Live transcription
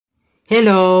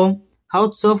Hello! How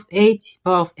to solve 8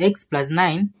 power of x plus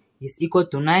 9 is equal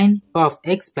to 9 power of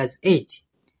x plus 8.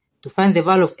 To find the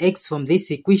value of x from this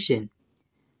equation.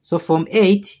 So from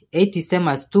 8 is same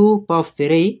as 2 power of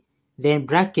 3, then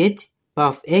bracket power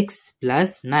of x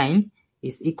plus 9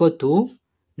 is equal to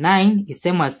 9 is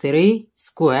same as 3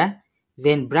 square,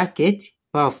 then bracket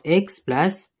power of x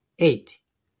plus 8.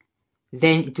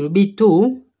 Then it will be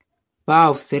 2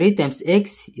 power of 3 times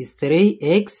x is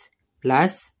 3x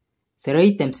plus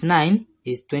 3 times 9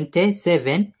 is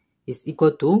 27 is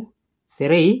equal to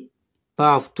 3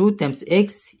 power of 2 times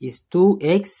x is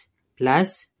 2x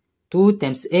plus 2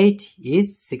 times 8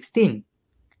 is 16.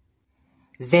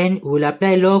 Then we'll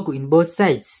apply log in both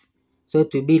sides. So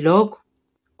it will be log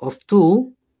of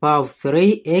 2 power of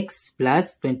 3x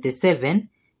plus 27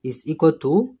 is equal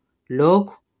to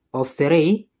log of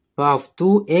 3 power of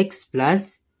 2x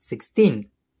plus 16.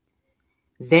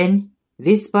 Then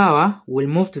this power will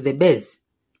move to the base.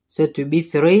 So it will be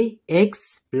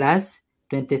 3x plus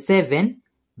 27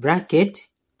 bracket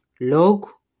log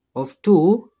of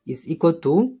 2 is equal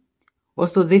to,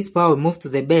 also this power will move to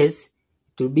the base,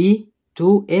 it will be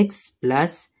 2x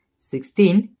plus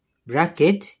 16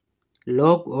 bracket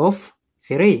log of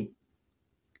 3.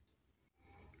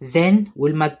 Then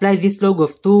we'll multiply this log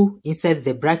of 2 inside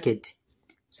the bracket.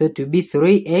 So it will be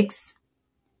 3x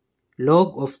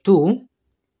log of 2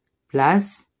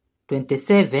 plus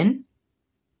 27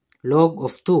 log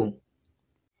of 2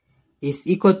 is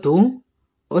equal to,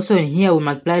 also in here we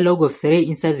multiply log of 3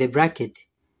 inside the bracket.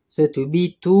 So it will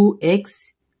be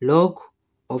 2x log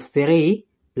of 3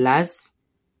 plus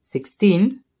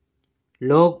 16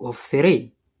 log of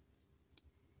 3.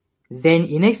 Then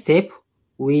in next step,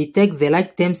 we take the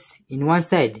like terms in one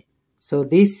side. So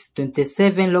this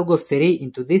 27 log of 3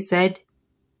 into this side,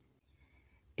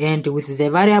 and with the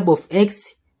variable of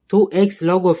x, 2x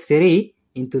log of 3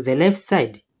 into the left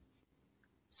side.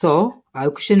 So our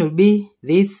equation will be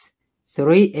this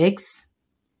 3x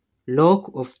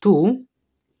log of 2,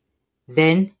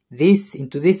 then this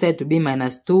into this side to be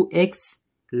minus 2x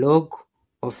log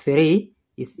of 3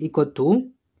 is equal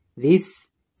to this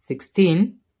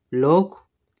 16 log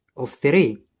of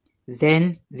 3.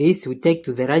 Then this we take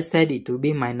to the right side, it will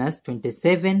be minus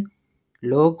 27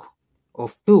 log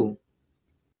of 2.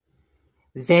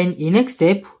 Then in next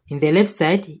step, in the left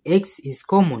side, x is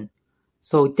common.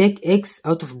 So we take x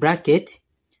out of bracket,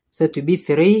 so it will be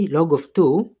 3 log of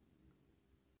 2,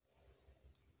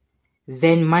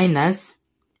 then minus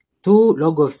 2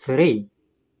 log of 3.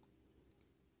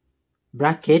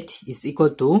 Bracket is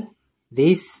equal to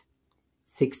this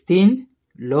 16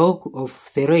 log of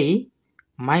 3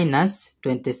 minus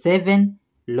 27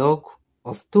 log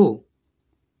of 2.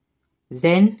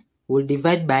 Then we'll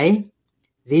divide by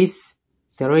this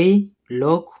 3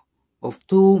 log of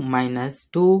 2 minus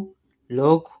 2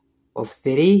 log of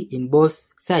 3 in both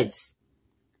sides.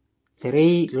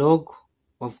 3 log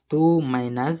of 2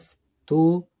 minus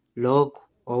 2 log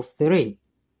of 3.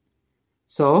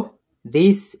 So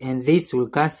this and this will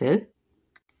cancel.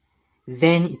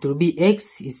 Then it will be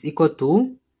x is equal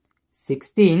to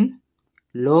 16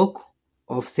 log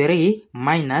of 3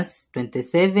 minus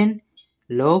 27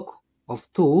 log of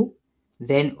 2,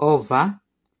 then over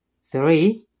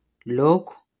 3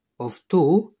 log of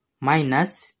 2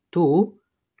 minus 2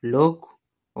 log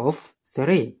of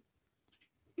 3.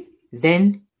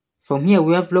 Then from here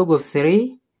we have log of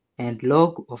 3 and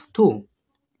log of 2.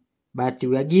 But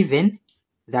we are given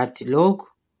that log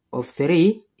of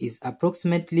 3 is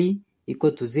approximately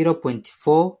equal to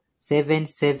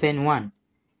 0.4771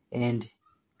 and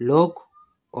log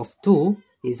of 2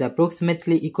 is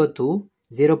approximately equal to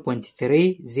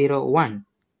 0.301.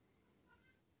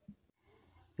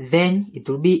 Then it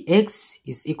will be x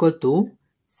is equal to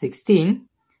 16.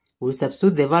 We'll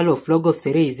substitute the value of log of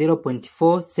 3 is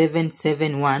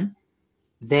 0.4771.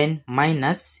 Then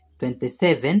minus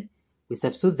 27. We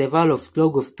substitute the value of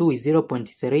log of 2 is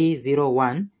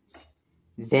 0.301.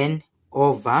 Then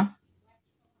over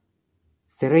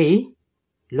 3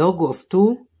 log of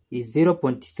 2 is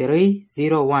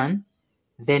 0.301.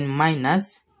 Then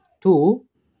minus 2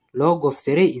 log of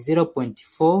 3 is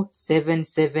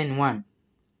 0.4771.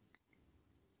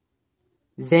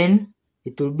 Then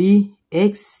it will be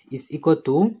x is equal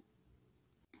to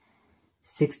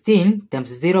 16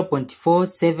 times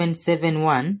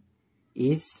 0.4771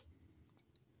 is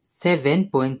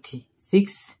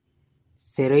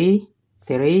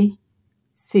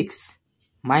 7.6336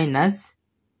 minus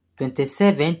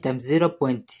 27 times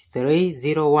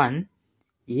 0.301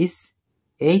 is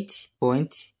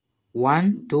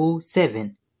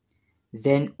 8.127.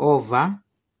 Then over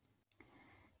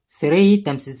 3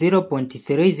 times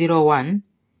 0.301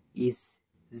 is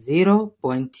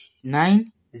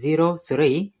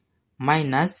 0.903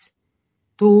 minus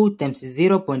 2 times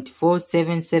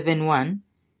 0.4771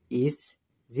 is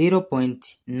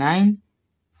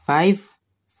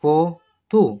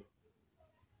 0.9542.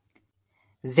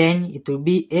 Then it will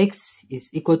be x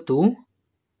is equal to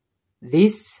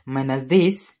this minus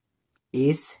this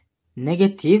is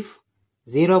negative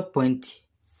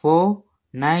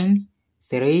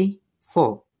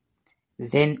 0.4934.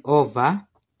 Then over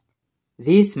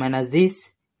this minus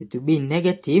this, it will be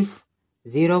negative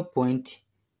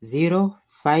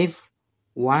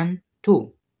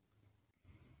 0.0512.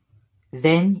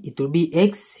 Then it will be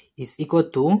x is equal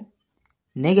to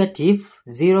negative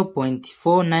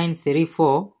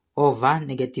 0.4934 over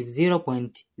negative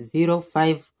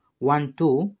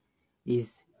 0.0512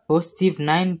 is positive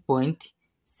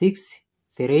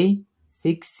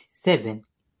 9.6367.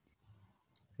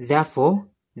 Therefore,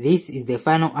 this is the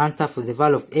final answer for the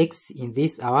value of x in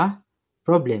this our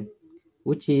problem,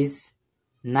 which is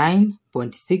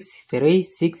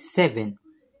 9.6367.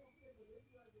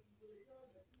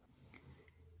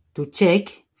 To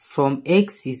check from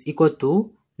x is equal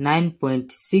to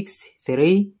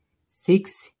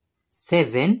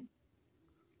 9.6367,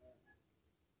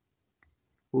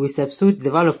 we substitute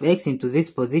the value of x into these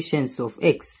positions of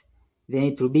x. Then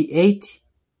it will be 8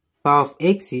 power of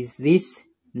x is this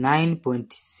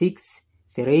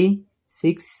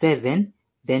 9.6367,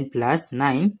 then plus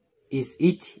 9 is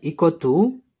it equal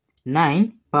to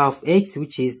 9 power of x,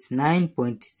 which is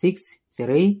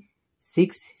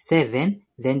 9.6367,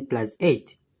 then plus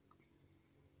 8.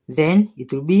 Then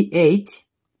it will be 8.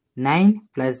 9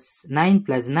 plus 9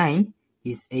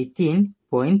 is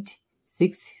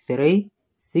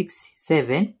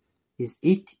 18.6367 is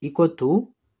it equal to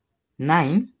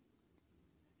 9.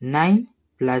 9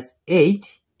 plus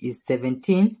 8 is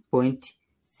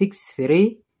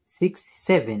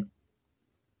 17.6367.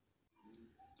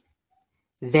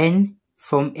 Then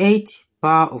from 8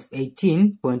 power of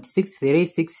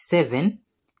 18.6367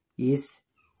 is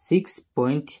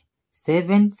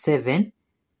 6.77,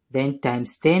 then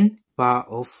times 10 power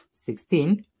of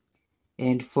 16.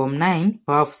 And from 9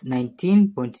 power of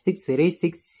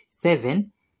 19.6367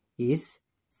 is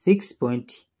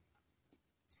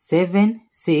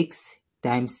 6.76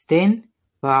 times 10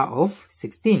 power of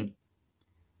 16.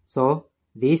 So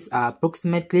these are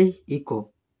approximately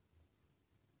equal.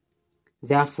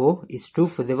 Therefore, it's true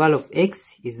for the value of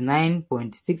x is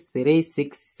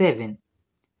 9.6367.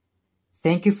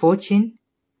 Thank you for watching.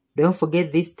 Don't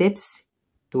forget these steps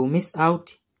to miss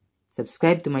out.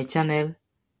 Subscribe to my channel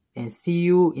and see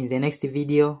you in the next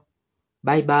video.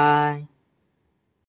 Bye bye.